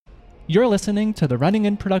You're listening to the Running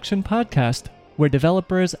in Production podcast, where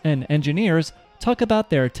developers and engineers talk about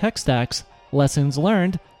their tech stacks, lessons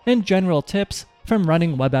learned, and general tips from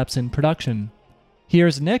running web apps in production.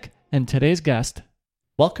 Here's Nick and today's guest.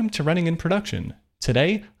 Welcome to Running in Production.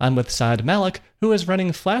 Today, I'm with Saad Malik, who is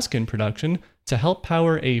running Flask in production to help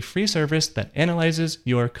power a free service that analyzes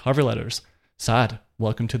your cover letters. Saad,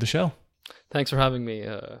 welcome to the show. Thanks for having me.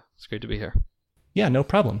 It's great to be here. Yeah, no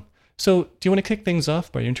problem. So, do you want to kick things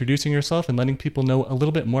off by introducing yourself and letting people know a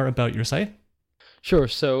little bit more about your site? Sure.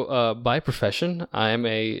 So, by profession, I'm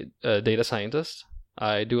a data scientist.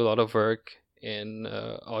 I do a lot of work in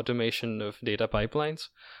automation of data pipelines.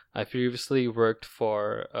 I previously worked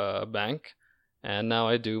for a bank, and now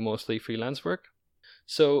I do mostly freelance work.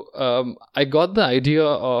 So, I got the idea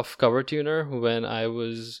of Cover Tuner when I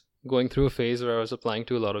was going through a phase where I was applying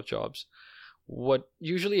to a lot of jobs. What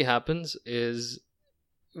usually happens is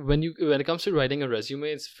when it comes to writing a resume,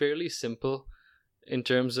 it's fairly simple in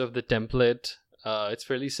terms of the template. It's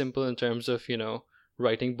fairly simple in terms of,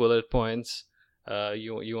 writing bullet points.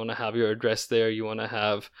 You want to have your address there. You want to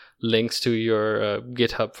have links to your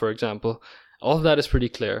GitHub, for example. All of that is pretty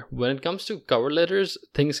clear. When it comes to cover letters,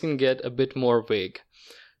 things can get a bit more vague.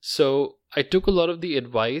 So I took a lot of the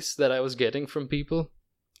advice that I was getting from people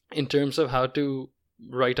in terms of how to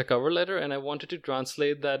write a cover letter, and I wanted to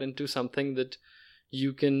translate that into something that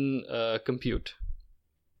you can compute.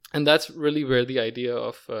 And that's really where the idea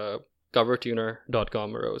of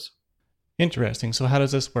covertuner.com arose. Interesting. So how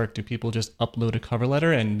does this work? Do people just upload a cover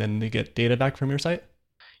letter and then they get data back from your site?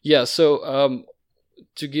 Yeah, so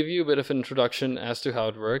to give you a bit of an introduction as to how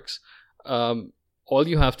it works, all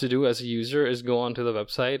you have to do as a user is go onto the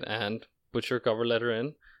website and put your cover letter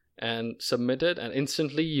in and submit it, and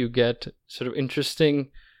instantly you get sort of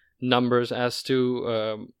interesting numbers as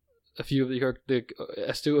to a few of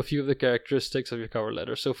the characteristics of your cover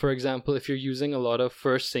letter. So, for example, if you're using a lot of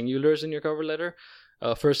first singulars in your cover letter,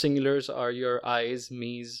 first singulars are your I's,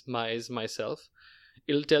 me's, my's, myself.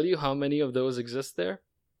 It'll tell you how many of those exist there,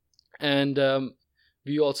 and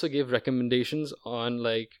we also give recommendations on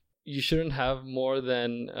you shouldn't have more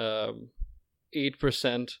than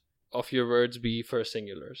 8% of your words be first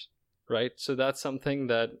singulars, right? So that's something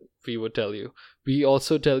that we would tell you. We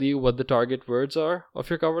also tell you what the target words are of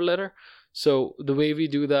your cover letter. So the way we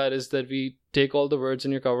do that is that we take all the words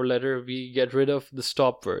in your cover letter, we get rid of the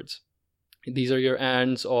stop words. These are your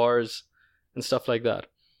ands, ors, and stuff like that.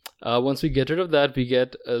 Once we get rid of that, we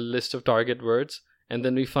get a list of target words, and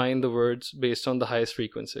then we find the words based on the highest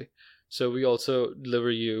frequency. So we also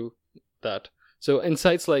deliver you that. So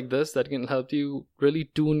insights like this that can help you really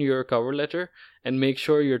tune your cover letter and make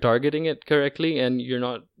sure you're targeting it correctly and you're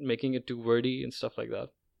not making it too wordy and stuff like that.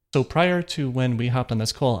 So prior to when we hopped on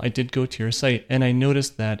this call, I did go to your site and I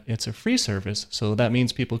noticed that it's a free service. So that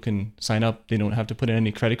means people can sign up. They don't have to put in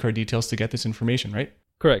any credit card details to get this information, right?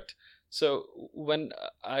 Correct. So when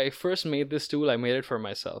I first made this tool, I made it for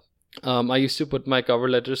myself. I used to put my cover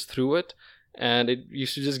letters through it, and it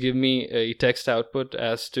used to just give me a text output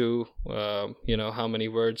as to, how many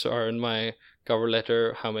words are in my cover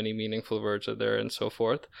letter, how many meaningful words are there, and so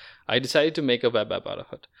forth. I decided to make a web app out of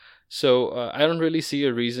it. So I don't really see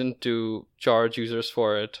a reason to charge users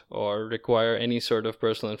for it or require any sort of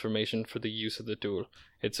personal information for the use of the tool.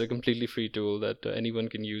 It's a completely free tool that anyone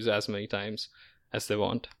can use as many times as they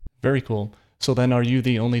want. Very cool. So then are you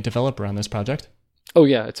the only developer on this project? Oh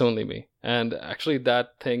yeah, it's only me. And actually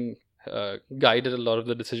that thing guided a lot of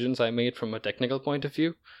the decisions I made from a technical point of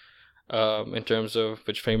view, in terms of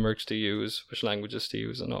which frameworks to use, which languages to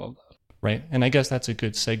use, and all of that. Right. And I guess that's a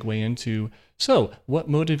good segue into, so what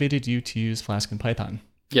motivated you to use Flask and Python?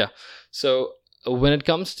 Yeah. So when it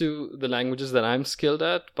comes to the languages that I'm skilled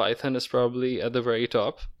at, Python is probably at the very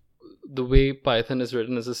top. The way Python is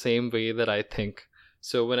written is the same way that I think.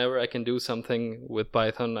 So whenever I can do something with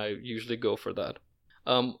Python, I usually go for that.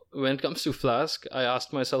 When it comes to Flask, I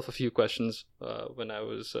asked myself a few questions when I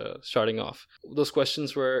was starting off. Those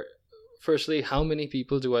questions were, firstly, how many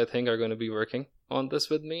people do I think are going to be working on this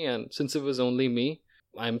with me? And since it was only me,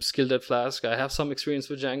 I'm skilled at Flask. I have some experience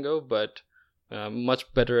with Django, but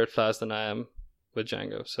much better at Flask than I am with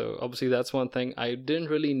Django. So obviously that's one thing. I didn't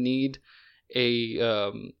really need a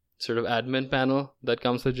sort of admin panel that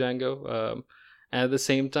comes with Django. And at the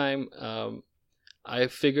same time, I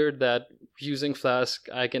figured that using Flask,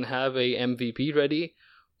 I can have a MVP ready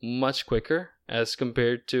much quicker as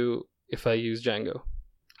compared to if I use Django.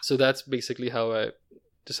 So that's basically how I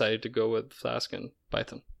decided to go with Flask and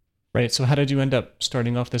Python. Right. So how did you end up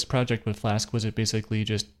starting off this project with Flask? Was it basically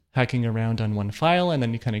just hacking around on one file and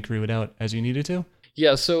then you kind of grew it out as you needed to?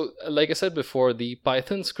 Yeah, so like I said before, the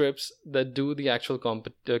Python scripts that do the actual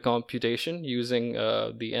computation using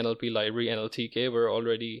the NLP library NLTK were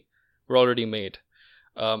already made.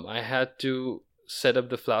 I had to set up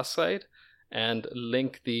the Flask side and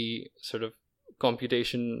link the sort of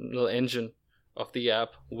computational engine of the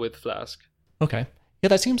app with Flask. Okay. Yeah,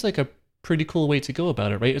 that seems like a pretty cool way to go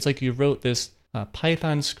about it, right? It's like you wrote this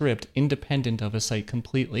Python script independent of a site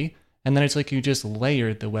completely, and then it's like you just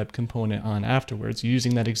layered the web component on afterwards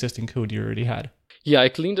using that existing code you already had. Yeah, I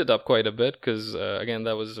cleaned it up quite a bit because, again,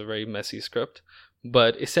 that was a very messy script.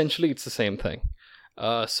 But essentially, it's the same thing.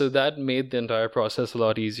 So that made the entire process a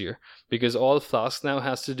lot easier because all Flask now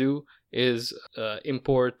has to do is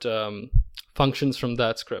import functions from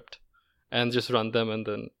that script and just run them and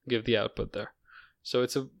then give the output there. So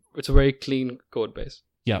it's a very clean code base.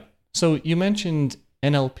 Yeah. So you mentioned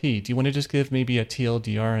NLP. Do you want to just give maybe a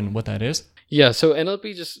TLDR and what that is? Yeah, so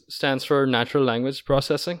NLP just stands for natural language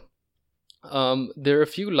processing. There are a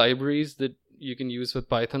few libraries that you can use with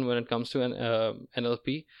Python when it comes to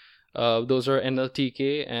NLP. Those are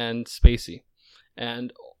NLTK and Spacy.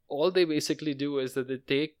 And all they basically do is that they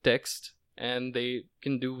take text and they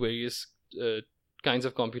can do various kinds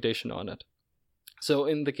of computation on it. So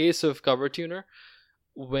in the case of Cover Tuner,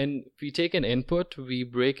 when we take an input, we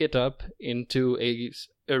break it up into an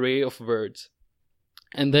array of words.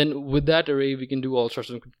 And then with that array, we can do all sorts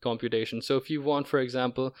of computation. So if you want, for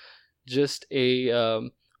example, just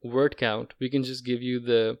a word count, we can just give you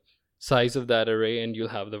the size of that array and you'll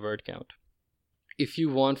have the word count. If you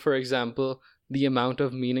want, for example, the amount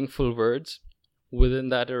of meaningful words within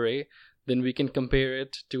that array, then we can compare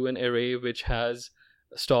it to an array which has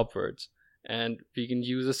stop words. And we can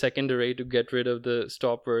use a second array to get rid of the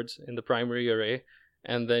stop words in the primary array,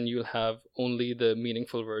 and then you'll have only the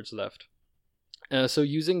meaningful words left. So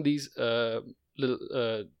using these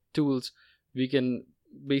little tools, we can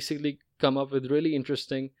basically come up with really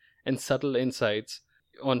interesting and subtle insights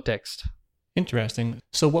on text. Interesting.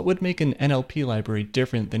 So what would make an NLP library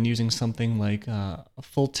different than using something like a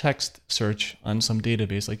full text search on some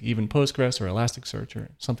database, like even Postgres or Elasticsearch or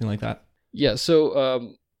something like that? Yeah,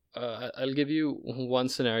 so I'll give you one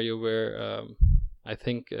scenario where I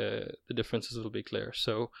think the differences will be clear.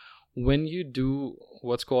 So when you do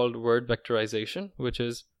what's called word vectorization, which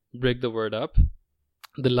is break the word up,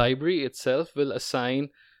 the library itself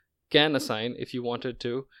can assign, if you wanted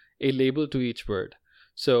to, a label to each word.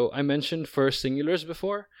 So I mentioned first singulars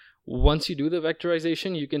before. Once you do the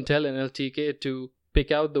vectorization, you can tell NLTK to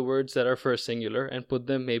pick out the words that are first singular and put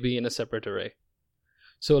them maybe in a separate array.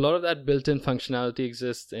 So a lot of that built-in functionality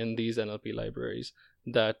exists in these NLP libraries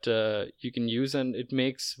that you can use, and it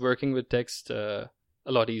makes working with text a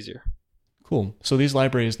lot easier. Cool. So these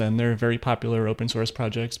libraries then, they're very popular open source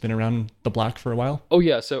projects, been around the block for a while? Oh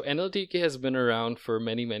yeah, so NLTK has been around for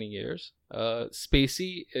many, many years.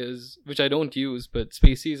 Spacy is, which I don't use, but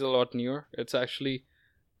Spacy is a lot newer. It's actually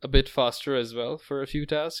a bit faster as well for a few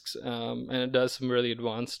tasks, and it does some really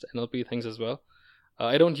advanced NLP things as well.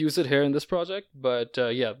 I don't use it here in this project, but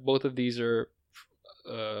yeah, both of these are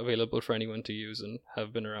available for anyone to use and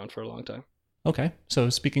have been around for a long time. Okay, so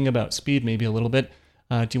speaking about speed maybe a little bit,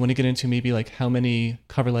 do you want to get into maybe like how many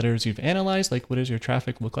cover letters you've analyzed? Like what does your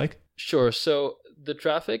traffic look like? Sure. So the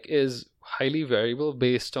traffic is highly variable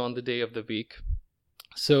based on the day of the week.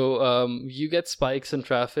 So you get spikes in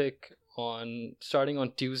traffic starting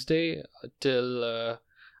on Tuesday till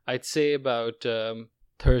I'd say about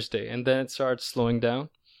Thursday, and then it starts slowing down.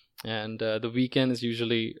 And the weekend is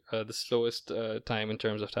usually the slowest time in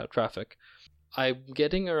terms of traffic. I'm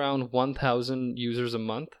getting around 1,000 users a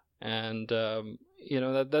month, and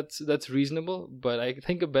that's reasonable. But I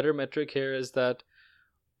think a better metric here is that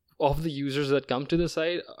of the users that come to the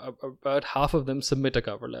site, about half of them submit a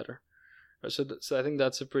cover letter. So I think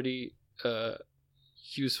that's a pretty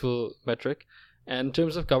useful metric. And in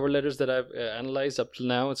terms of cover letters that I've analyzed up till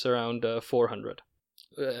now, it's around 400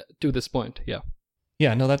 to this point. Yeah.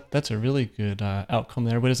 Yeah, no, that's a really good outcome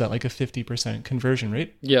there. What is that, like a 50% conversion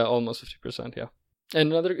rate? Yeah, almost 50%, yeah.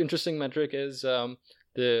 And another interesting metric is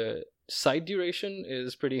the site duration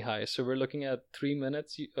is pretty high. So we're looking at 3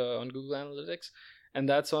 minutes on Google Analytics, and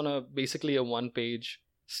that's on basically a one-page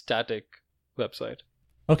static website.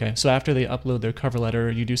 Okay, so after they upload their cover letter,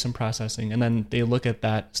 you do some processing, and then they look at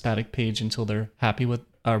that static page until they're happy with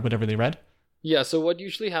whatever they read? Yeah, so what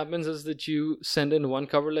usually happens is that you send in one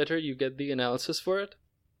cover letter, you get the analysis for it,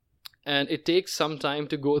 and it takes some time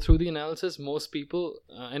to go through the analysis. Most people,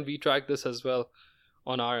 and we track this as well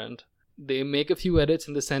on our end, they make a few edits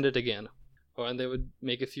and they send it again, and they would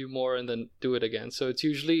make a few more and then do it again. So it's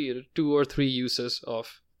usually 2 or 3 uses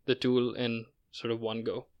of the tool in sort of one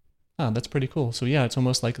go. That's pretty cool. So yeah, it's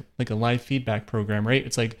almost like a live feedback program, right?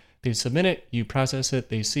 It's like they submit it, you process it,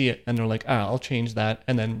 they see it, and they're like, I'll change that,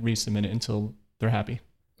 and then resubmit it until they're happy.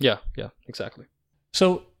 Yeah, exactly.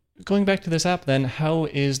 So going back to this app then, how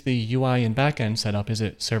is the UI and backend set up? Is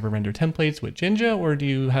it server render templates with Jinja, or do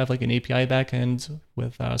you have like an API backend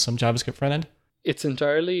with some JavaScript front end? It's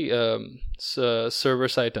entirely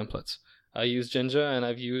server-side templates. I use Jinja, and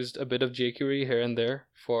I've used a bit of jQuery here and there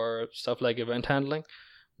for stuff like event handling.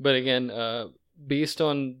 But again, based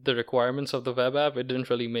on the requirements of the web app, it didn't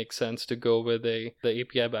really make sense to go with the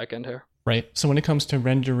API backend here. Right. So when it comes to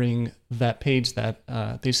rendering that page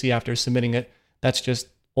that they see after submitting it, that's just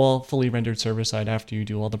all fully rendered server side after you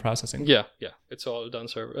do all the processing. Yeah. It's all done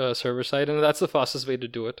server side, and that's the fastest way to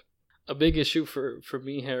do it. A big issue for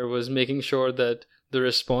me here was making sure that the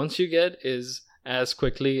response you get is as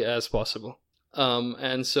quickly as possible.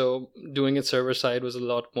 And so doing it server side was a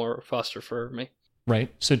lot more faster for me.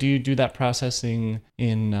 Right. So do you do that processing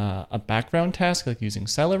in a background task, like using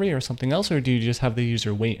Celery or something else, or do you just have the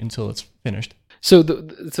user wait until it's finished? So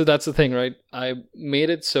so that's the thing, right? I made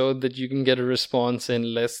it so that you can get a response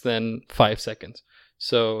in less than 5 seconds.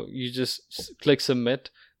 So you just click submit.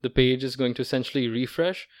 The page is going to essentially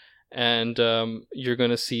refresh, and you're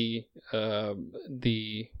going to see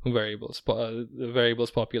the variables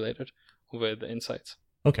populated with insights.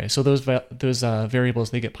 Okay, so those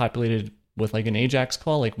variables, they get populated with like an Ajax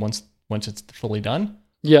call, like once it's fully done?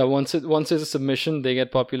 Yeah, once it's a submission, they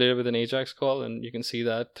get populated with an Ajax call, and you can see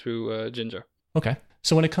that through Jinja. Okay.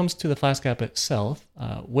 So when it comes to the Flask app itself,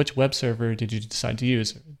 which web server did you decide to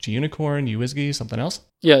use? gUnicorn, uWSGI, something else?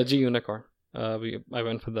 Yeah, gUnicorn. I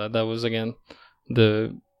went for that. That was, again,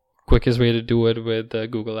 the quickest way to do it with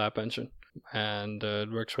Google App Engine, and it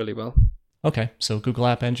works really well. Okay, so Google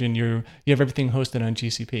App Engine, you have everything hosted on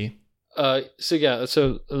GCP.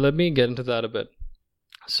 So let me get into that a bit.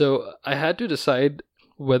 So I had to decide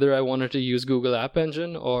whether I wanted to use Google App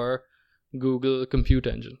Engine or Google Compute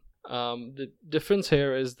Engine. The difference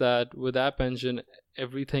here is that with App Engine,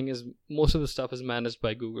 most of the stuff is managed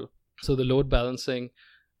by Google. So the load balancing,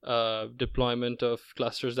 deployment of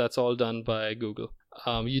clusters, that's all done by Google.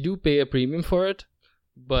 You do pay a premium for it,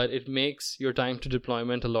 but it makes your time to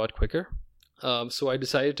deployment a lot quicker. So I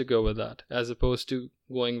decided to go with that as opposed to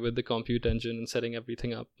going with the Compute Engine and setting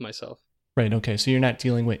everything up myself. Right. Okay. So you're not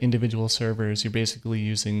dealing with individual servers. You're basically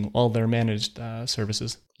using all their managed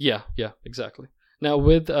services. Yeah, exactly. Now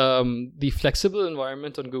with the flexible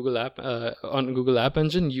environment on Google App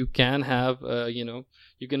Engine, you can have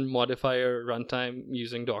you can modify your runtime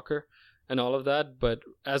using Docker and all of that. But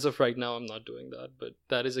as of right now, I'm not doing that. But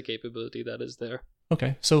that is a capability that is there.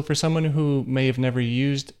 Okay. So for someone who may have never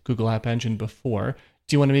used Google App Engine before,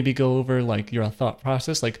 do you want to maybe go over like your thought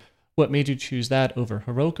process? Like what made you choose that over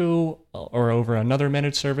Heroku or over another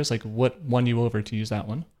managed service? Like what won you over to use that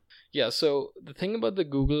one? Yeah, so the thing about the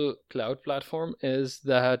Google Cloud Platform is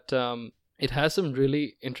that it has some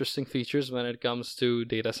really interesting features when it comes to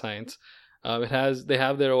data science. They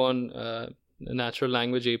have their own natural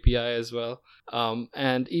language API as well.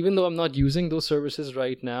 And even though I'm not using those services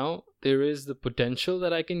right now, there is the potential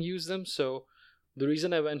that I can use them. So the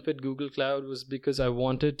reason I went with Google Cloud was because I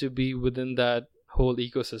wanted to be within that whole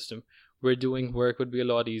ecosystem where doing work would be a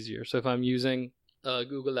lot easier. So if I'm using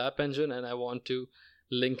Google App Engine and I want to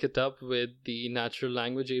link it up with the natural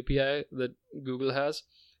language API that Google has,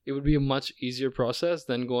 it would be a much easier process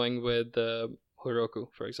than going with Heroku,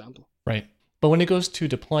 for example. Right. But when it goes to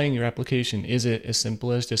deploying your application, is it as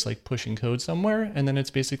simple as just like pushing code somewhere and then it's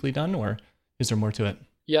basically done, or is there more to it?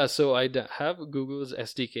 Yeah, so I have Google's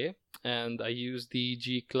SDK and I use the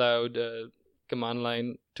gcloud command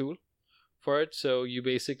line tool for it. So you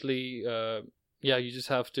basically, you just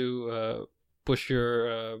have to push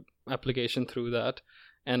your application through that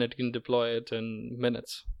and it can deploy it in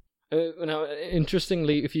minutes. Now,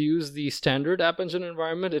 interestingly, if you use the standard App Engine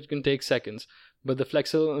environment, it can take seconds, but the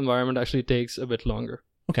flexible environment actually takes a bit longer.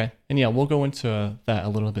 Okay. And yeah, we'll go into that a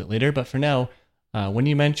little bit later. But for now, when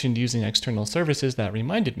you mentioned using external services, that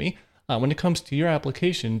reminded me, when it comes to your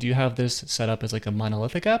application, do you have this set up as like a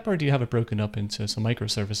monolithic app, or do you have it broken up into some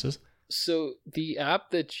microservices? So the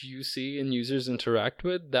app that you see and users interact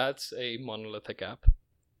with, that's a monolithic app.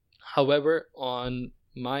 However, on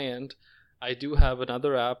my end, I do have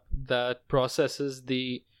another app that processes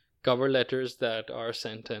the cover letters that are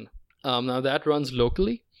sent in. Now that runs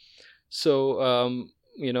locally. So,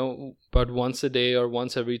 about once a day or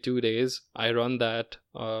once every 2 days, I run that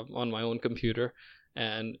on my own computer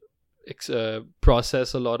and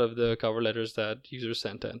process a lot of the cover letters that users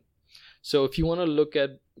sent in. So if you want to look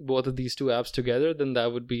at both of these two apps together, then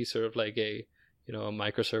that would be sort of like a a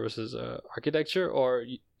microservices architecture, or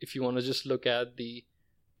if you want to just look at the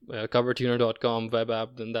covertuner.com web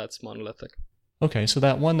app, then that's monolithic. Okay, so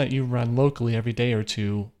that one that you run locally every day or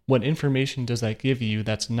two, what information does that give you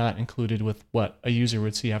that's not included with what a user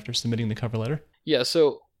would see after submitting the cover letter? Yeah,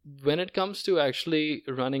 so when it comes to actually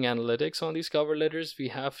running analytics on these cover letters, we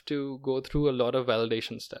have to go through a lot of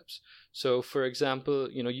validation steps. So for example,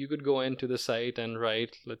 you could go into the site and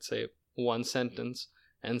write, let's say, one sentence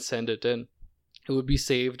and send it in. It would be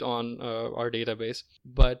saved on our database,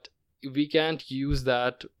 but we can't use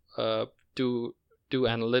that to do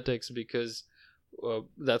analytics because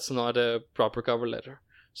that's not a proper cover letter.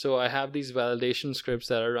 So I have these validation scripts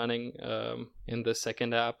that are running in the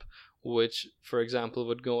second app, which, for example,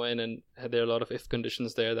 would go in, and there are a lot of if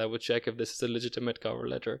conditions there that would check if this is a legitimate cover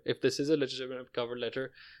letter. If this is a legitimate cover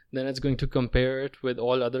letter, then it's going to compare it with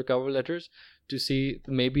all other cover letters to see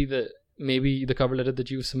maybe the cover letter that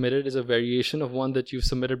you've submitted is a variation of one that you've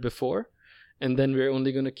submitted before, and then we're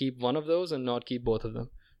only going to keep one of those and not keep both of them.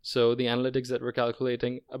 So the analytics that we're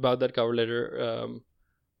calculating about that cover letter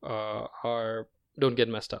don't get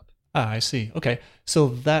messed up. I see. Okay. So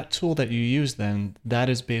that tool that you use then, that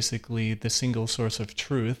is basically the single source of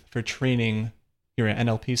truth for training your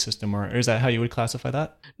NLP system, or is that how you would classify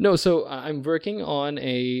that? No, so I'm working on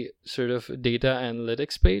a sort of data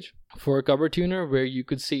analytics page for a cover tuner where you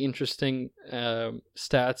could see interesting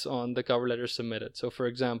stats on the cover letters submitted. So for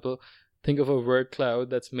example, think of a word cloud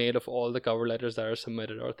that's made of all the cover letters that are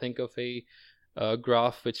submitted, or think of a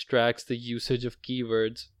graph which tracks the usage of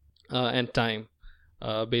keywords and time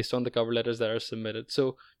based on the cover letters that are submitted.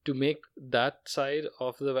 So to make that side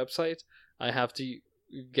of the website, I have to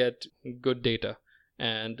get good data.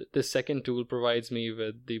 And this second tool provides me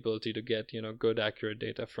with the ability to get, good, accurate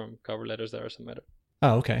data from cover letters that are submitted.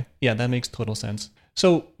 Oh, okay. Yeah, that makes total sense.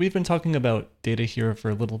 So we've been talking about data here for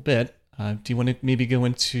a little bit. Do you want to maybe go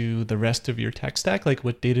into the rest of your tech stack, like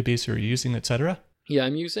what database are you using, etc.? Yeah,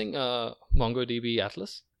 I'm using MongoDB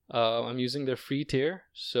Atlas. I'm using their free tier,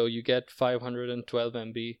 so you get 512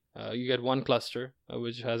 MB. You get one cluster,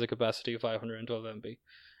 which has a capacity of 512 MB.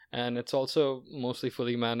 And it's also mostly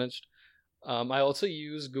fully managed. I also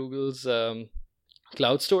use Google's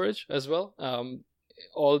cloud storage as well.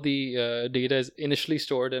 All the data is initially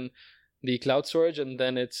stored in the cloud storage, and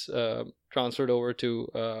then it's transferred over to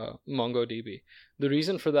MongoDB. The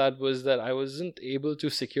reason for that was that I wasn't able to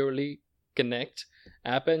securely connect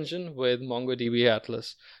App Engine with MongoDB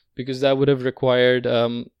Atlas, because that would have required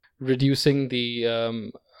reducing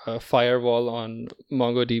the firewall on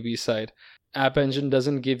MongoDB side. App Engine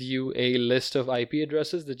doesn't give you a list of IP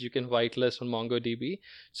addresses that you can whitelist on MongoDB.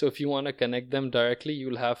 So if you want to connect them directly,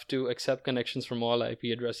 you'll have to accept connections from all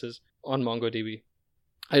IP addresses on MongoDB.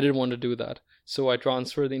 I didn't want to do that. So I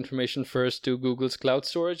transfer the information first to Google's cloud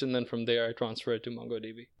storage, and then from there I transfer it to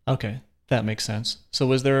MongoDB. Okay, that makes sense. So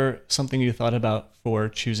was there something you thought about for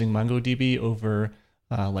choosing MongoDB over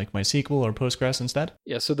like MySQL or Postgres instead?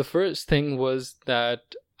 Yeah, so the first thing was that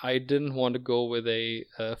I didn't want to go with a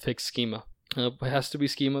fixed schema. It has to be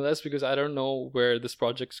schemaless because I don't know where this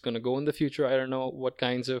project is going to go in the future. I don't know what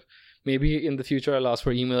kinds of, maybe in the future I'll ask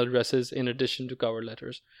for email addresses in addition to cover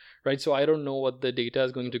letters, right? So I don't know what the data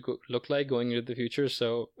is going to look like going into the future.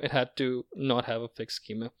 So it had to not have a fixed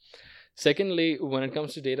schema. Secondly, when it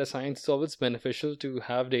comes to data science, it's always beneficial to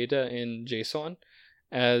have data in JSON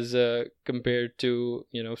as compared to,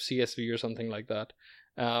 CSV or something like that.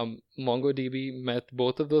 MongoDB met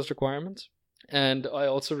both of those requirements. And I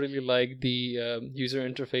also really like the user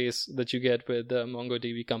interface that you get with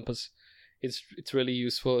MongoDB Compass. It's really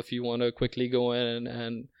useful if you want to quickly go in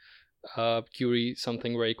and query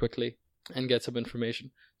something very quickly and get some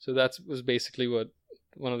information. So that was basically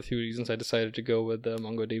one of the few reasons I decided to go with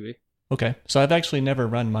MongoDB. Okay, so I've actually never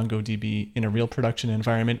run MongoDB in a real production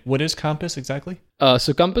environment. What is Compass exactly?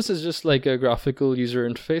 So Compass is just like a graphical user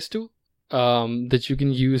interface tool that you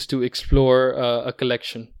can use to explore a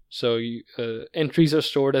collection. So entries are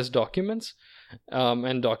stored as documents,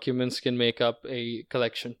 and documents can make up a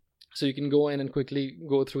collection. So you can go in and quickly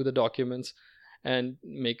go through the documents and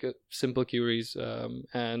make simple queries,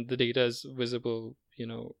 and the data is visible,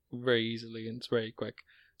 very easily, and it's very quick.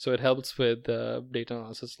 So it helps with data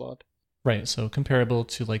analysis a lot. Right, so comparable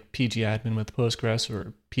to like pgadmin with Postgres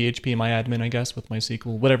or phpMyAdmin, I guess, with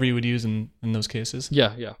MySQL, whatever you would use in those cases.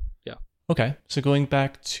 Yeah. Okay, so going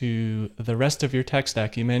back to the rest of your tech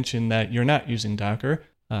stack, you mentioned that you're not using Docker.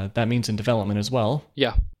 That means in development as well.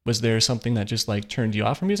 Yeah. Was there something that just like turned you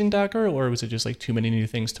off from using Docker, or was it just like too many new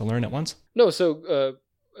things to learn at once? No, so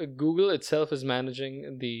Google itself is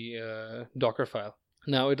managing the Docker file.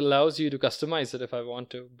 Now it allows you to customize it if I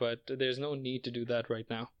want to, but there's no need to do that right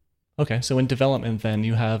now. Okay, so in development then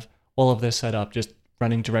you have all of this set up just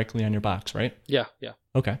running directly on your box, right? Yeah.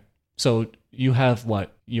 Okay. So you have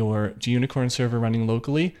what? Your Unicorn server running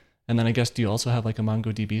locally, and then I guess do you also have like a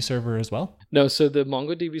MongoDB server as well? No, so the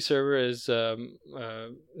MongoDB server is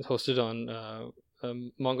hosted on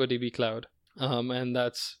MongoDB Cloud, and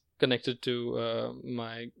that's connected to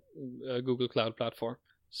my Google Cloud platform.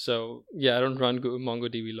 So yeah, I don't run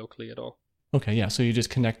MongoDB locally at all. Okay, yeah. So you just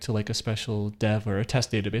connect to like a special dev or a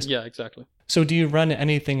test database. Yeah, exactly. So do you run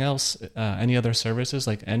anything else, any other services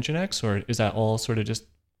like Nginx, or is that all sort of just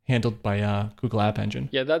handled by Google App Engine?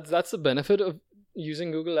 Yeah, that's the benefit of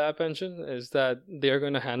using Google App Engine, is that they're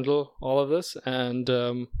going to handle all of this, and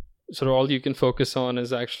sort of all you can focus on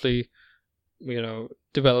is actually,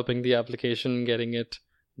 developing the application, getting it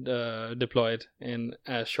deployed in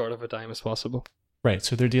as short of a time as possible. Right.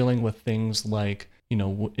 So they're dealing with things like, I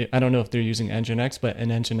don't know if they're using Nginx, but an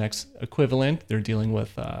Nginx equivalent, they're dealing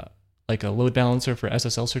with like a load balancer for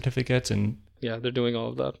SSL certificates and... Yeah, they're doing all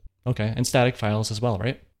of that. Okay. And static files as well,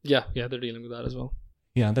 right? Yeah, they're dealing with that as well.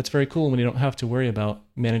 Yeah, that's very cool when you don't have to worry about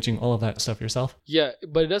managing all of that stuff yourself. Yeah,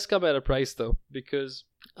 but it does come at a price though, because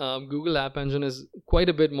Google App Engine is quite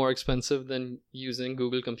a bit more expensive than using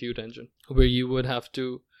Google Compute Engine, where you would have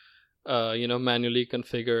to, manually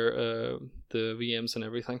configure the VMs and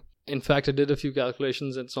everything. In fact, I did a few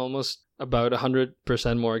calculations. It's almost about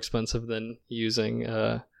 100% more expensive than using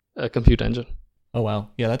a Compute Engine. Oh, wow.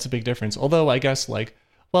 Yeah, that's a big difference. Although I guess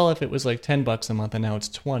if it was like $10 a month and now it's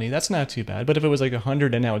 20, that's not too bad. But if it was like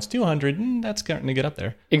 100 and now it's 200, that's starting to get up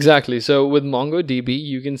there. Exactly. So with MongoDB,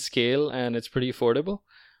 you can scale and it's pretty affordable.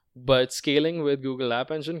 But scaling with Google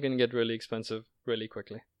App Engine can get really expensive really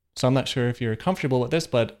quickly. So I'm not sure if you're comfortable with this,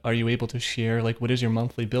 but are you able to share, what does your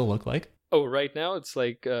monthly bill look like? Oh, right now it's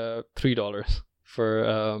like $3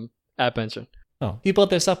 for App Engine. Oh, he built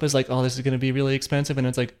this up as this is going to be really expensive. And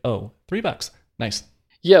it's like, oh, $3. Nice.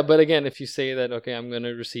 Yeah, but again, if you say that, okay, I'm going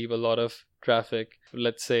to receive a lot of traffic,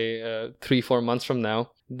 let's say 3-4 months from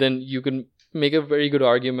now, then you can make a very good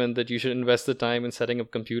argument that you should invest the time in setting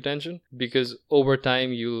up Compute Engine, because over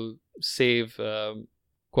time you'll save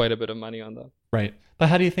quite a bit of money on that. Right. But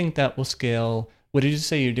how do you think that will scale? What did you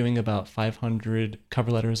say you're doing about 500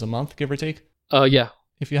 cover letters a month, give or take? Yeah.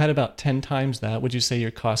 If you had about 10 times that, would you say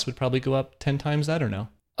your cost would probably go up 10 times that or no?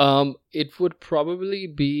 It would probably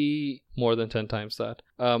be more than 10 times that.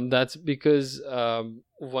 That's because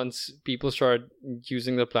once people start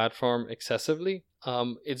using the platform excessively,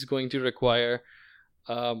 it's going to require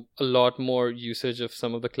a lot more usage of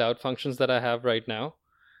some of the cloud functions that I have right now.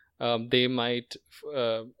 They might,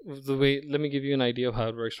 let me give you an idea of how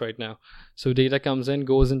it works right now. So data comes in,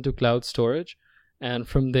 goes into cloud storage, and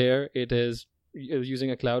from there it is using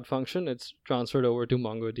a cloud function, it's transferred over to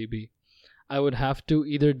MongoDB. I would have to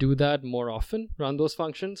either do that more often, run those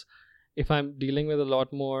functions, if I'm dealing with a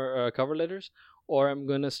lot more cover letters, or I'm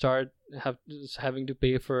going to start having to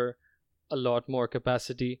pay for a lot more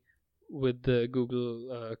capacity with the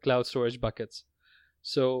Google Cloud Storage buckets.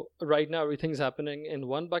 So right now everything's happening in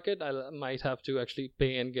one bucket. I might have to actually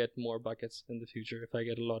pay and get more buckets in the future if I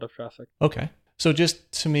get a lot of traffic. Okay. So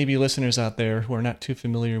just to maybe listeners out there who are not too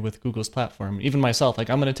familiar with Google's platform, even myself, I'm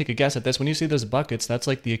going to take a guess at this. When you see those buckets, that's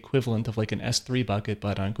like the equivalent of like an S3 bucket,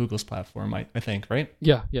 but on Google's platform, I think, right?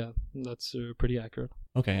 Yeah, that's pretty accurate.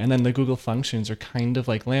 Okay, and then the Google functions are kind of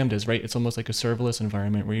like Lambdas, right? It's almost like a serverless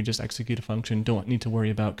environment where you just execute a function, don't need to worry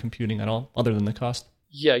about computing at all, other than the cost.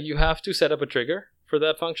 Yeah, you have to set up a trigger for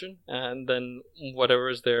that function, and then whatever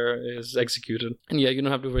is there is executed. And yeah, you don't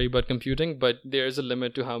have to worry about computing, but there's a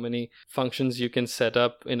limit to how many functions you can set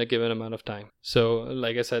up in a given amount of time. So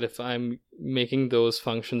like I said, if I'm making those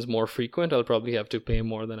functions more frequent, I'll probably have to pay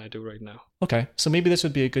more than I do right now. Okay, so maybe this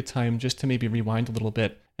would be a good time just to maybe rewind a little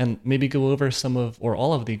bit and maybe go over some of or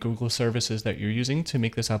all of the Google services that you're using to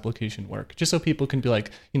make this application work, just so people can be like,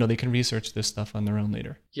 they can research this stuff on their own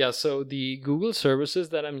later. Yeah, so the Google services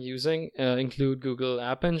that I'm using include Google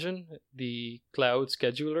App Engine, the Cloud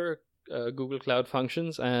Scheduler, Google Cloud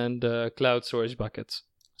Functions, and Cloud Storage Buckets.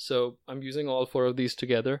 So I'm using all 4 of these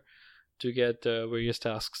together to get various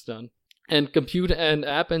tasks done. And Compute and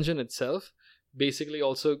App Engine itself basically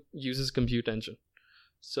also uses Compute Engine.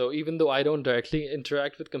 So even though I don't directly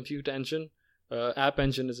interact with Compute Engine, App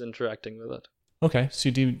Engine is interacting with it. Okay,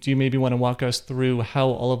 so do you maybe want to walk us through how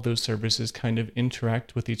all of those services kind of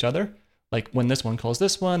interact with each other? Like when this one calls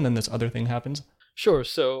this one, then this other thing happens? Sure.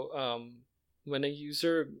 So when a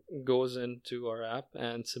user goes into our app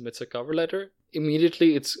and submits a cover letter,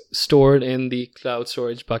 immediately it's stored in the cloud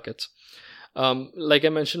storage buckets. Like I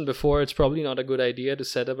mentioned before, it's probably not a good idea to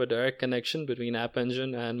set up a direct connection between App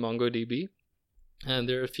Engine and MongoDB. And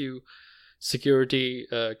there are a few security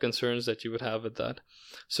concerns that you would have with that.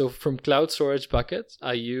 So from cloud storage buckets,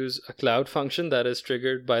 I use a cloud function that is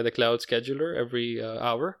triggered by the cloud scheduler every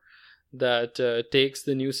hour that takes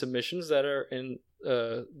the new submissions that are in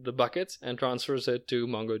the buckets and transfers it to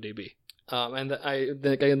MongoDB. And I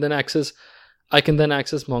can then access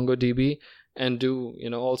MongoDB and do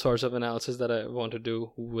all sorts of analysis that I want to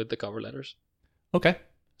do with the cover letters. Okay.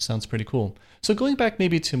 Sounds pretty cool. So going back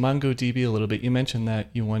maybe to MongoDB a little bit, you mentioned that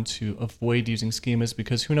you want to avoid using schemas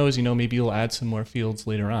because who knows, maybe you'll add some more fields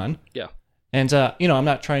later on. Yeah. And, I'm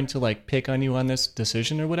not trying to like pick on you on this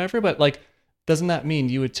decision or whatever, but like, doesn't that mean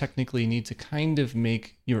you would technically need to kind of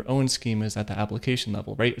make your own schemas at the application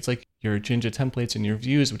level, right? It's like your Jinja templates and your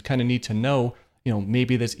views would kind of need to know,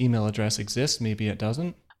 maybe this email address exists, maybe it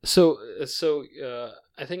doesn't. So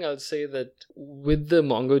I think I'll say that with the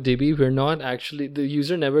MongoDB, we're not actually, the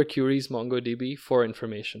user never queries MongoDB for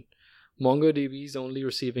information. MongoDB is only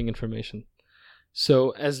receiving information.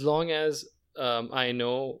 So as long as I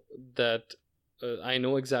know that I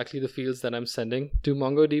know exactly the fields that I'm sending to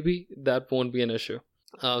MongoDB, that won't be an issue.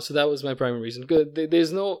 So that was my primary reason.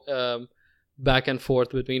 There's no back and forth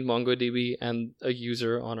between MongoDB and a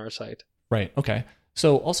user on our site. Right. Okay.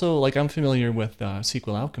 So also, like, I'm familiar with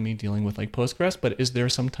SQL Alchemy dealing with like Postgres, but is there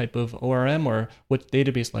some type of ORM or what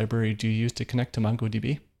database library do you use to connect to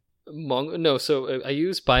MongoDB? No. So I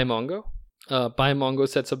use PyMongo. PyMongo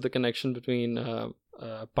sets up the connection between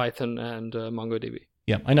Python and MongoDB.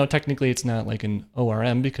 Yeah, I know technically it's not like an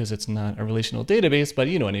ORM because it's not a relational database, but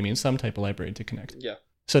you know what I mean, some type of library to connect. Yeah.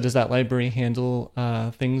 So does that library handle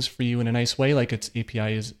things for you in a nice way? Like its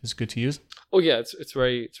API is good to use? Oh yeah, it's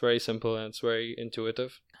very simple and it's very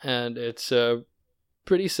intuitive, and it's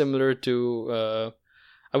pretty similar to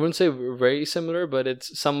I wouldn't say very similar, but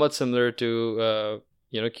it's somewhat similar to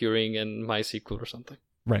querying in MySQL or something.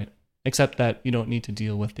 Right. Except that you don't need to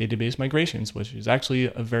deal with database migrations, which is actually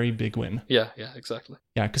a very big win. Yeah, exactly.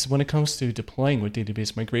 Yeah, because when it comes to deploying with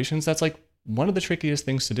database migrations, that's like one of the trickiest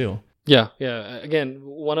things to do. Yeah. Again,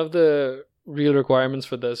 one of the real requirements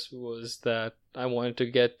for this was that I wanted to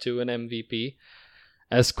get to an MVP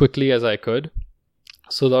as quickly as I could.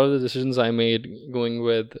 So a lot of the decisions I made going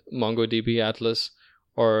with MongoDB Atlas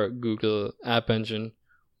or Google App Engine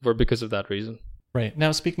were because of that reason. Right.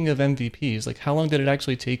 Now, speaking of MVPs, like how long did it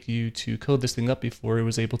actually take you to code this thing up before it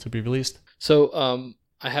was able to be released? So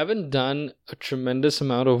I haven't done a tremendous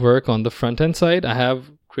amount of work on the front end side. I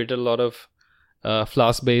have created a lot of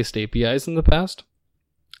Flask-based APIs in the past.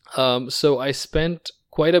 So I spent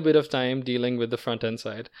quite a bit of time dealing with the front end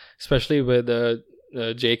side, especially with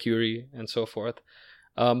jQuery and so forth.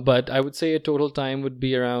 But I would say a total time would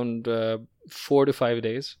be around 4 to 5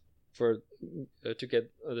 days to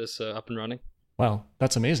get this up and running. Wow,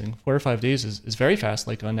 that's amazing. 4 or 5 days is very fast,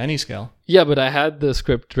 like on any scale. Yeah, but I had the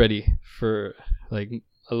script ready for like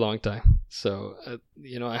a long time. So,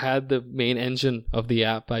 I had the main engine of the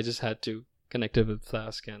app. I just had to connect it with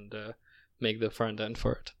Flask and make the front end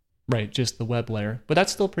for it. Right, just the web layer. But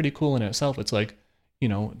that's still pretty cool in itself. It's like,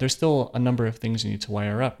 there's still a number of things you need to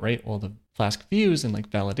wire up, right? All the Flask views and like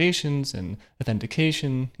validations and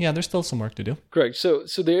authentication. Yeah, there's still some work to do. Correct. So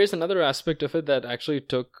there is another aspect of it that actually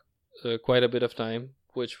took quite a bit of time,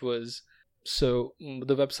 which was, so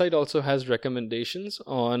the website also has recommendations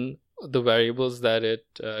on the variables that it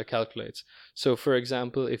calculates. So for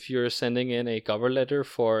example, if you're sending in a cover letter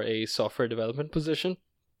for a software development position,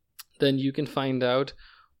 then you can find out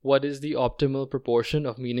what is the optimal proportion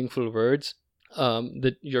of meaningful words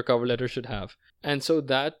that your cover letter should have. And so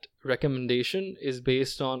that recommendation is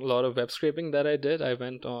based on a lot of web scraping that I did. I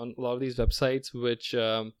went on a lot of these websites which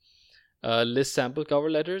list sample cover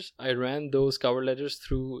letters. I ran those cover letters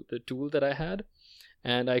through the tool that I had,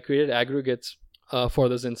 and I created aggregates for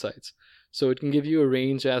those insights. So it can give you a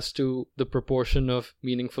range as to the proportion of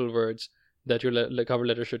meaningful words that your cover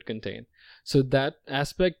letter should contain. So that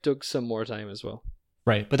aspect took some more time as well.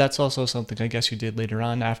 Right, but that's also something I guess you did later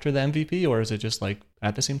on after the MVP, or is it just like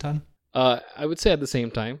at the same time? I would say at the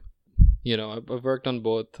same time. I've worked on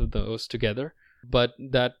both of those together, but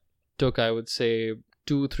that took, I would say,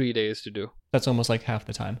 2-3 days to do. That's almost like half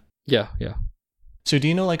the time. Yeah. So do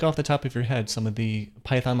you know, like off the top of your head, some of the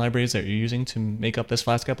Python libraries that you're using to make up this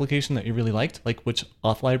Flask application that you really liked? Like which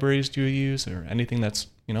auth libraries do you use, or anything that's,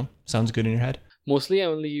 sounds good in your head? Mostly I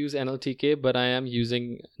only use NLTK, but I am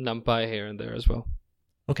using NumPy here and there as well.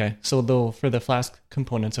 Okay, so though for the Flask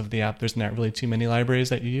components of the app, there's not really too many libraries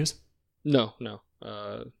that you use? No.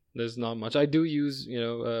 There's not much. I do use,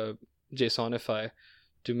 JSONify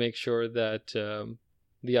to make sure that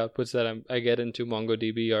the outputs that I get into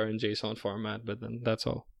MongoDB are in JSON format, but then that's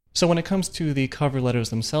all. So when it comes to the cover letters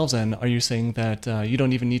themselves, then, are you saying that you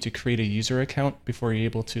don't even need to create a user account before you're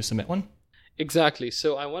able to submit one? Exactly.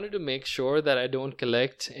 So I wanted to make sure that I don't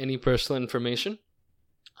collect any personal information.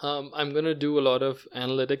 I'm going to do a lot of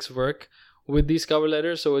analytics work with these cover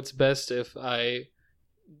letters, so it's best if I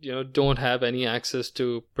don't have any access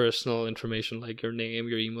to personal information like your name,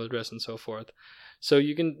 your email address, and so forth. So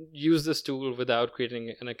you can use this tool without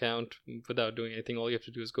creating an account, without doing anything. All you have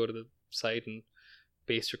to do is go to the site and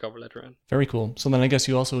paste your cover letter in. Very cool. So then I guess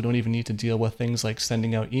you also don't even need to deal with things like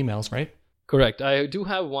sending out emails, right? Correct. I do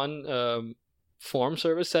have one form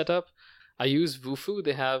service set up. I use Wufoo.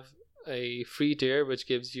 They have a free tier which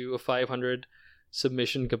gives you a 500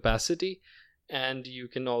 submission capacity, and you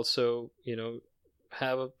can also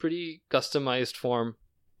have a pretty customized form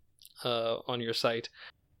on your site.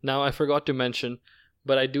 Now, I forgot to mention,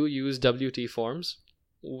 but I do use WT forms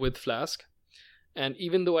with Flask. And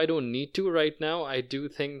even though I don't need to right now, I do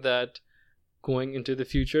think that going into the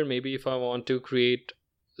future, maybe if I want to create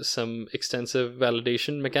some extensive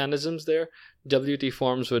validation mechanisms there, WT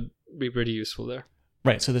forms would be pretty useful there.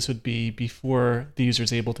 Right, so this would be before the user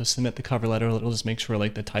is able to submit the cover letter. It'll just make sure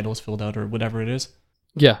like the title is filled out or whatever it is.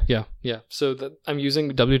 Yeah. So I'm using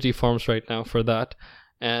WT forms right now for that.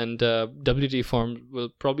 And WT form will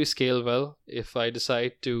probably scale well if I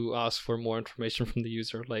decide to ask for more information from the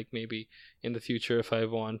user, like maybe in the future if I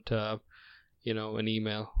want, an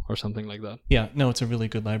email or something like that. Yeah, no, it's a really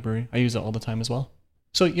good library. I use it all the time as well.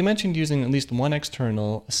 So you mentioned using at least one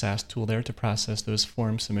external SaaS tool there to process those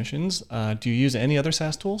form submissions. Do you use any other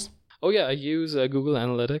SaaS tools? Oh yeah, I use Google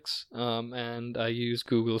Analytics and I use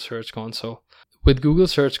Google Search Console. With Google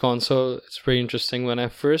Search Console, it's very interesting. When I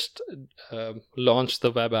first launched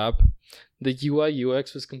the web app, the UI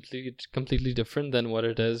UX was completely different than what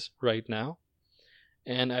it is right now.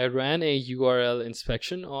 And I ran a URL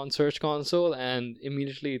inspection on Search Console, and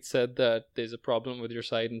immediately it said that there's a problem with your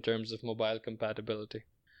site in terms of mobile compatibility.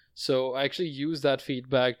 So I actually used that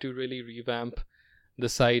feedback to really revamp the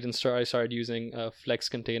site, and I started using Flex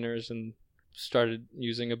containers and started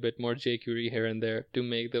using a bit more jQuery here and there to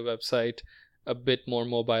make the website a bit more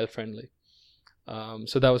mobile friendly.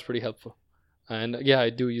 So that was pretty helpful. And yeah, I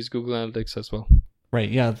do use Google Analytics as well. Right,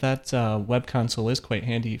 yeah, that web console is quite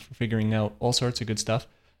handy for figuring out all sorts of good stuff.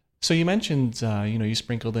 So you mentioned, you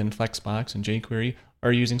sprinkled in Flexbox and jQuery.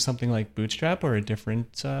 Are you using something like Bootstrap or a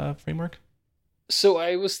different framework? So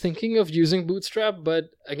I was thinking of using Bootstrap,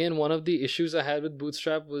 but again, one of the issues I had with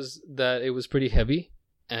Bootstrap was that it was pretty heavy.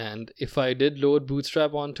 And if I did load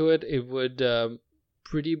Bootstrap onto it, it would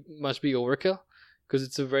pretty much be overkill because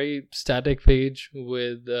it's a very static page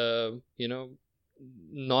with,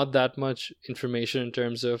 not that much information in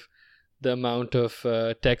terms of the amount of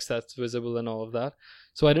text that's visible and all of that.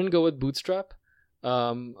 So I didn't go with Bootstrap.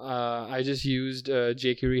 I just used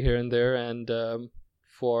jQuery here and there, and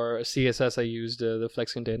for CSS I used the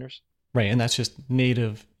Flex containers. Right, and that's just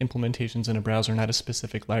native implementations in a browser, not a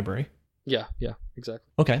specific library. Yeah, exactly.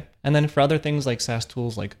 Okay, and then for other things like SaaS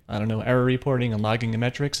tools like, error reporting and logging and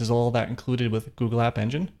metrics, is all that included with Google App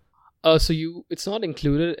Engine? So it's not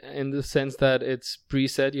included in the sense that it's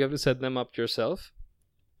preset. You have to set them up yourself.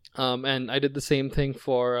 And I did the same thing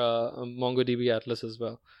for MongoDB Atlas as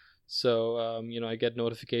well. So, I get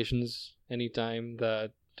notifications anytime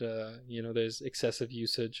that, there's excessive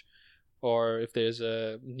usage, or if there's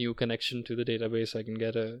a new connection to the database, I can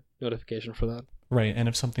get a notification for that. Right. And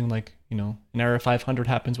if something like, an error 500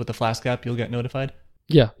 happens with the Flask app, you'll get notified?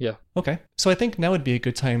 Yeah. Okay. So I think now would be a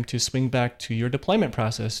good time to swing back to your deployment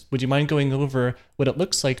process. Would you mind going over what it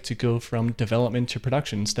looks like to go from development to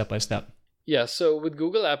production step by step? Yeah. So with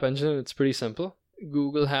Google App Engine, it's pretty simple.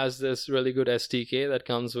 Google has this really good SDK that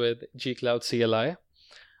comes with G-Cloud CLI.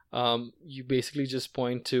 You basically just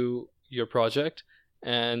point to your project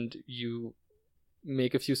and you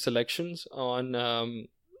make a few selections on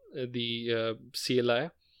the CLI.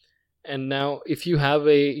 And now if you have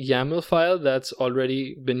a YAML file that's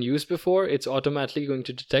already been used before, it's automatically going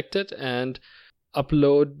to detect it and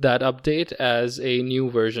upload that update as a new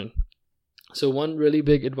version. So one really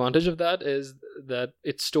big advantage of that is that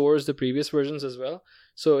it stores the previous versions as well.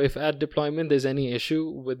 So if at deployment there's any issue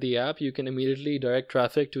with the app, you can immediately direct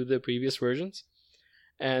traffic to the previous versions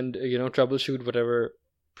and troubleshoot whatever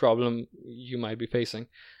problem you might be facing.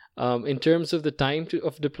 In terms of the time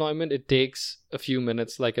of deployment, it takes a few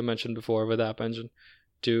minutes, like I mentioned before with App Engine,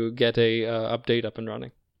 to get a update up and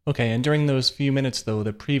running. Okay, and during those few minutes, though,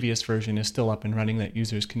 the previous version is still up and running that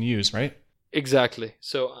users can use, right? Exactly.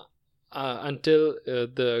 So until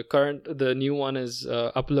the new one is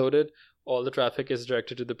uploaded, all the traffic is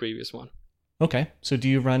directed to the previous one. Okay. So do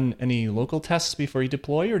you run any local tests before you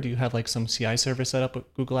deploy, or do you have like some CI service set up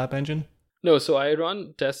with Google App Engine? No, so I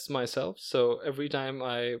run tests myself. So every time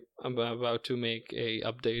I'm about to make a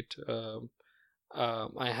update,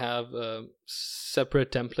 I have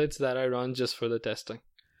separate templates that I run just for the testing.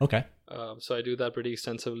 Okay. So I do that pretty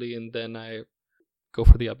extensively, and then I go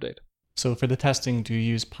for the update. So for the testing, do you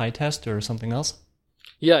use PyTest or something else?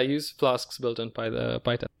 Yeah, I use Flask's built-in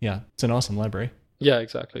PyTest. Yeah, it's an awesome library. Yeah,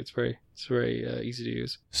 exactly. It's very easy to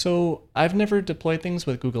use. So I've never deployed things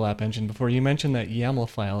with Google App Engine before. You mentioned that YAML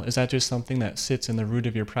file. Is that just something that sits in the root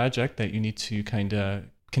of your project that you need to kind of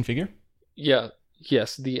configure? Yeah.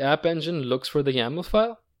 Yes. The App Engine looks for the YAML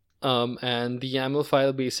file, and the YAML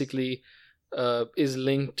file basically is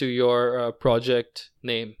linked to your project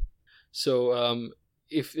name. So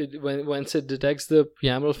once it detects the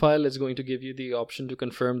YAML file, it's going to give you the option to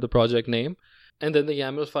confirm the project name, and then the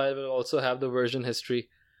YAML file will also have the version history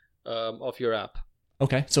of your app.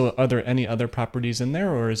 Okay, so are there any other properties in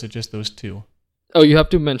there, or is it just those two? Oh, you have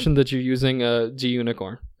to mention that you're using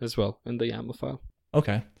GUnicorn as well in the YAML file.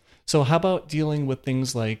 Okay, so how about dealing with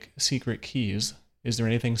things like secret keys? Is there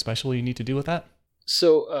anything special you need to do with that?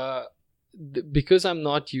 So because I'm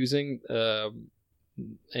not using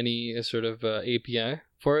any sort of API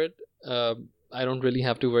for it, I don't really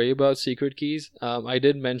have to worry about secret keys. I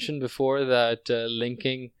did mention before that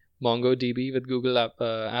linking MongoDB with Google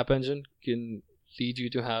App Engine can lead you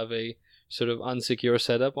to have a sort of unsecure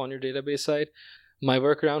setup on your database side. My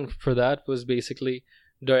workaround for that was basically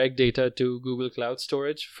direct data to Google Cloud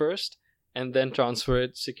Storage first, and then transfer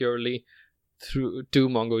it securely through to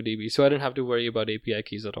MongoDB. So I didn't have to worry about API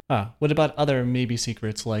keys at all. What about other maybe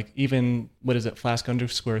secrets, like even,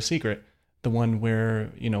 Flask_secret, the one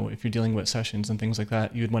where, if you're dealing with sessions and things like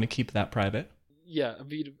that, you'd want to keep that private? Yeah,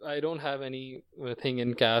 I don't have anything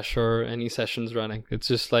in cache or any sessions running. It's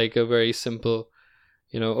just like a very simple,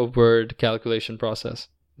 a word calculation process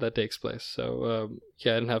that takes place. So I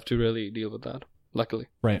didn't have to really deal with that, luckily.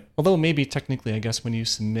 Right. Although maybe technically, I guess when you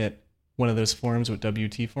submit one of those forms with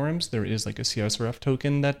WT forms, there is like a CSRF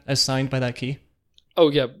token that is signed by that key. Oh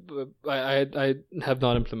yeah, I have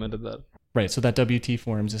not implemented that. Right. So that WT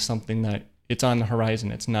forms is something that it's on the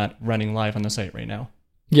horizon. It's not running live on the site right now.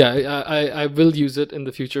 Yeah, I will use it in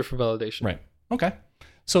the future for validation. Right. Okay.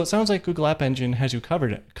 So it sounds like Google App Engine has you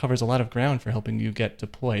covered. It covers a lot of ground for helping you get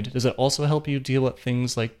deployed. Does it also help you deal with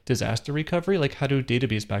things like disaster recovery? Like how do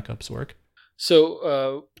database backups work?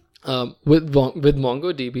 So with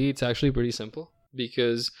MongoDB, it's actually pretty simple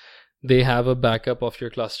because they have a backup of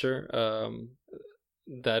your cluster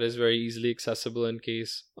that is very easily accessible in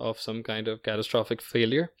case of some kind of catastrophic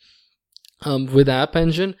failure. With App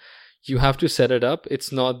Engine, you have to set it up.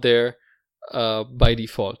 It's not there by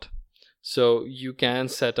default. So you can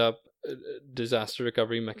set up disaster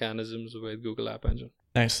recovery mechanisms with Google App Engine.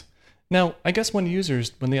 Nice. Now, I guess when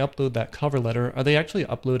users, when they upload that cover letter, are they actually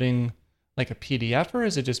uploading like a PDF or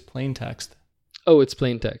is it just plain text? Oh, it's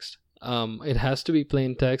plain text. It has to be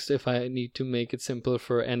plain text if I need to make it simple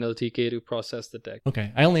for NLTK to process the text.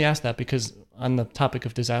 Okay. I only asked that because on the topic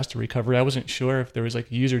of disaster recovery, I wasn't sure if there was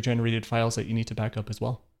like user-generated files that you need to back up as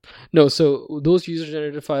well. No, so those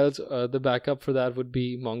user-generated files, the backup for that would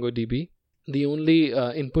be MongoDB. The only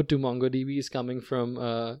input to MongoDB is coming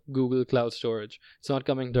from Google Cloud Storage. It's not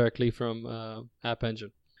coming directly from App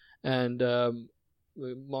Engine. And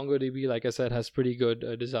MongoDB, like I said, has pretty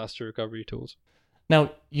good disaster recovery tools.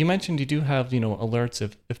 Now, you mentioned you do have, alerts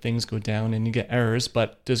if things go down and you get errors,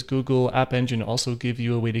 but does Google App Engine also give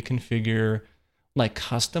you a way to configure like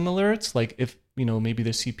custom alerts? Like if, maybe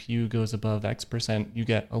the CPU goes above X%, you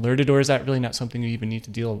get alerted, or is that really not something you even need to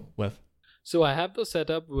deal with? So I have those set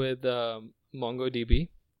up with MongoDB.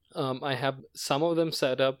 I have some of them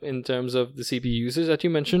set up in terms of the CPU usage that you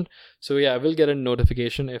mentioned. So yeah, I will get a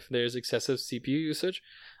notification if there's excessive CPU usage.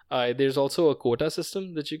 There's also a quota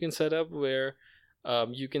system that you can set up where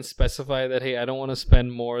you can specify that, hey, I don't want to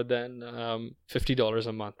spend more than $50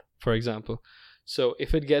 a month, for example. So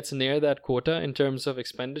if it gets near that quota in terms of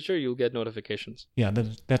expenditure, you'll get notifications. Yeah,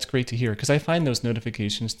 that's great to hear, because I find those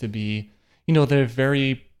notifications to be, they're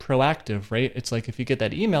very proactive, right? It's like if you get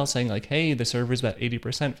that email saying like, hey, the server's about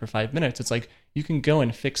 80% for 5 minutes, it's like you can go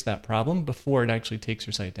and fix that problem before it actually takes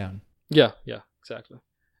your site down. Yeah, exactly.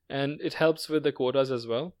 And it helps with the quotas as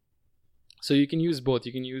well. So you can use both.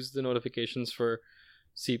 You can use the notifications for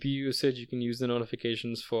CPU usage. You can use the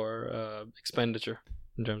notifications for expenditure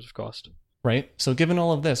in terms of cost. Right. So given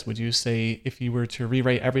all of this, would you say if you were to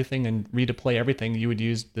rewrite everything and redeploy everything, you would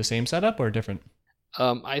use the same setup or different?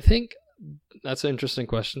 I think that's an interesting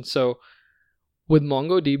question. So with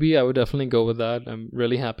MongoDB, I would definitely go with that. I'm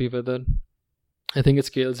really happy with it. I think it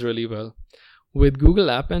scales really well. With Google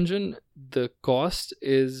App Engine, the cost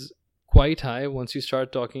is quite high once you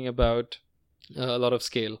start talking about a lot of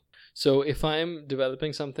scale. So if I'm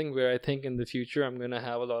developing something where I think in the future I'm going to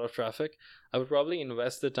have a lot of traffic, I would probably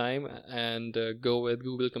invest the time and go with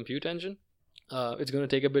Google Compute Engine. It's going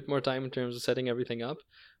to take a bit more time in terms of setting everything up,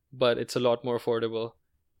 but it's a lot more affordable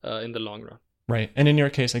in the long run. Right. And in your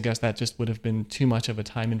case, I guess that just would have been too much of a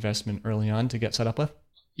time investment early on to get set up with?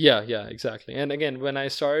 Yeah, exactly. And again, when I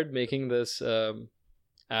started making this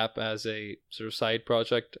app as a sort of side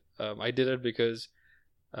project, I did it because,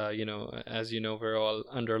 as you know, we're all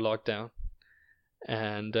under lockdown.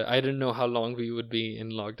 And I didn't know how long we would be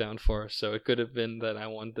in lockdown for. So it could have been that I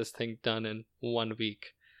want this thing done in 1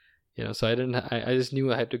 week. So I just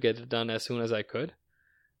knew I had to get it done as soon as I could.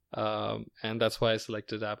 And that's why I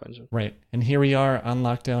selected App Engine. Right. And here we are on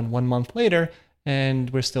lockdown 1 month later, and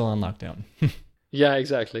we're still on lockdown. Yeah,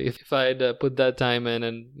 exactly. If I'd put that time in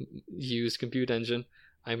and used Compute Engine,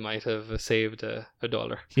 I might have saved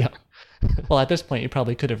 $1. Yeah. Well, at this point, you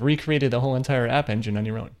probably could have recreated the whole entire App Engine on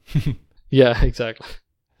your own. Yeah, exactly.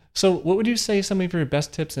 So what would you say some of your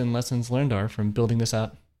best tips and lessons learned are from building this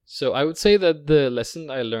app? So I would say that the lesson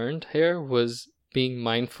I learned here was being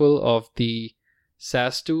mindful of the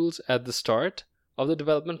SaaS tools at the start of the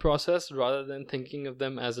development process rather than thinking of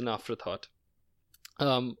them as an afterthought.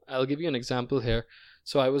 I'll give you an example here.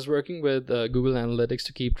 So I was working with Google Analytics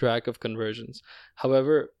to keep track of conversions.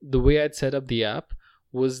 However, the way I'd set up the app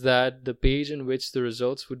was that the page in which the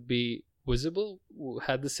results would be visible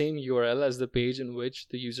had the same URL as the page in which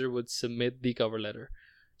the user would submit the cover letter.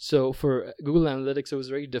 So for Google Analytics, it was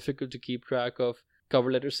very difficult to keep track of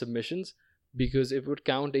cover letter submissions because it would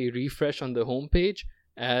count a refresh on the home page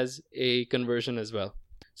as a conversion as well.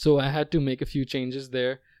 So I had to make a few changes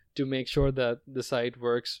there to make sure that the site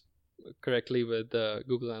works correctly with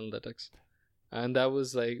Google Analytics. And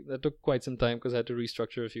that took quite some time because I had to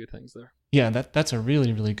restructure a few things there. Yeah, that's a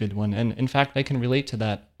really, really good one. And in fact, I can relate to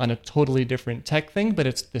that on a totally different tech thing, but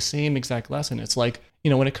it's the same exact lesson. It's like,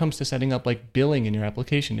 when it comes to setting up like billing in your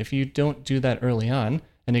application, if you don't do that early on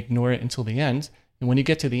and ignore it until the end, and when you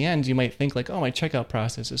get to the end, you might think like, oh, my checkout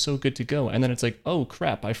process is so good to go. And then it's like, oh,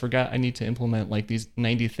 crap, I forgot I need to implement like these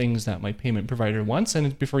 90 things that my payment provider wants.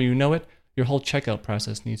 And before you know it, your whole checkout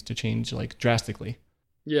process needs to change like drastically.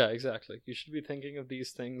 Yeah, exactly. You should be thinking of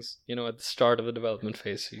these things, at the start of the development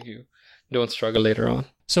phase so you don't struggle later on.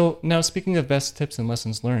 So now speaking of best tips and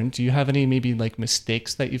lessons learned, do you have any maybe like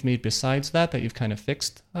mistakes that you've made besides that you've kind of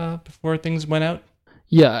fixed before things went out?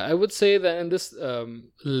 Yeah, I would say that, and this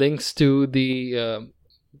links to the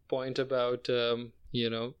point about,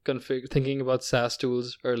 thinking about SaaS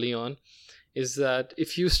tools early on, is that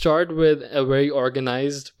if you start with a very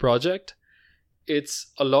organized project,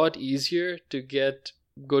 it's a lot easier to get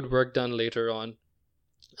good work done later on.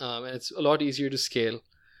 And it's a lot easier to scale.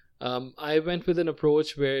 I went with an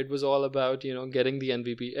approach where it was all about, getting the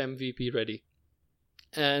MVP ready.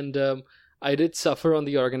 And I did suffer on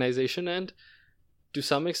the organization end to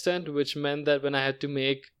some extent, which meant that when I had to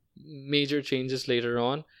make major changes later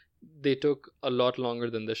on, they took a lot longer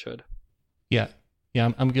than they should. Yeah,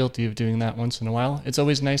 I'm guilty of doing that once in a while. It's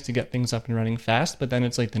always nice to get things up and running fast, but then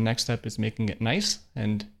it's like the next step is making it nice.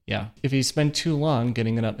 And yeah, if you spend too long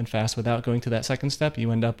getting it up and fast without going to that second step,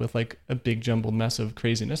 you end up with like a big jumbled mess of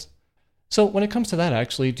craziness. So when it comes to that,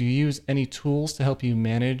 actually, do you use any tools to help you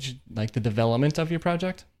manage like the development of your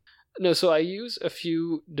project? No, so I use a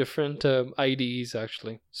few different IDEs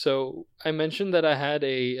actually. So I mentioned that I had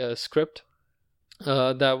a script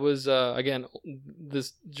that was, again,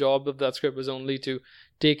 this job of that script was only to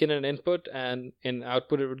take in an input and in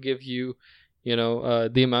output it would give you,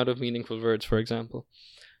 the amount of meaningful words, for example.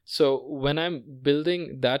 So when I'm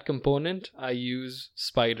building that component, I use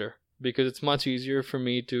Spyder because it's much easier for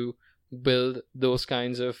me to build those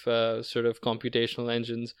kinds of sort of computational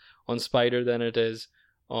engines on Spyder than it is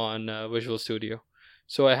on Visual Studio.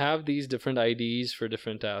 So I have these different IDEs for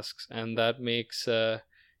different tasks, and that makes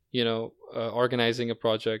organizing a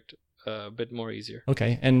project a bit more easier.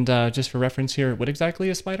 Okay, and just for reference here, what exactly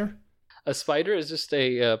is Spyder? A Spyder is just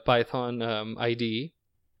a Python IDE.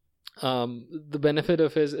 The benefit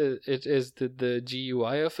of it is that the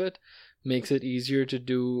GUI of it makes it easier to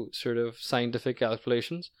do sort of scientific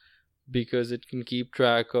calculations because it can keep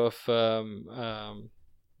track of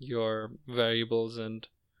your variables and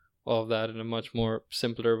all of that in a much more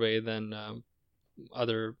simpler way than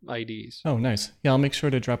other IDs. Oh, nice. Yeah, I'll make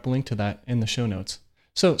sure to drop a link to that in the show notes.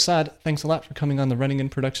 So, Saad, thanks a lot for coming on the Running in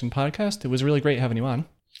Production podcast. It was really great having you on.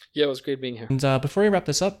 Yeah, it was great being here. And before we wrap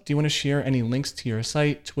this up, do you want to share any links to your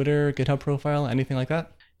site, Twitter, GitHub profile, anything like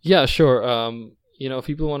that? Yeah, sure. If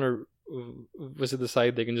people want to visit the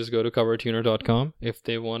site, they can just go to covertuner.com. If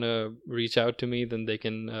they want to reach out to me, then they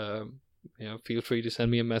can feel free to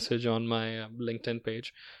send me a message on my LinkedIn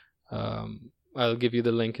page. I'll give you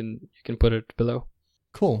the link and you can put it below.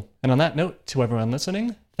 Cool. And on that note, to everyone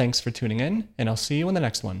listening, thanks for tuning in, and I'll see you in the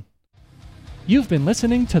next one. You've been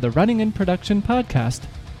listening to the Running in Production podcast.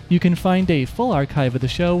 You can find a full archive of the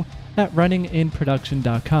show at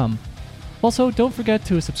runninginproduction.com. Also, don't forget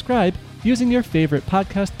to subscribe using your favorite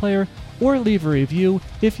podcast player or leave a review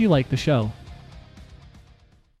if you like the show.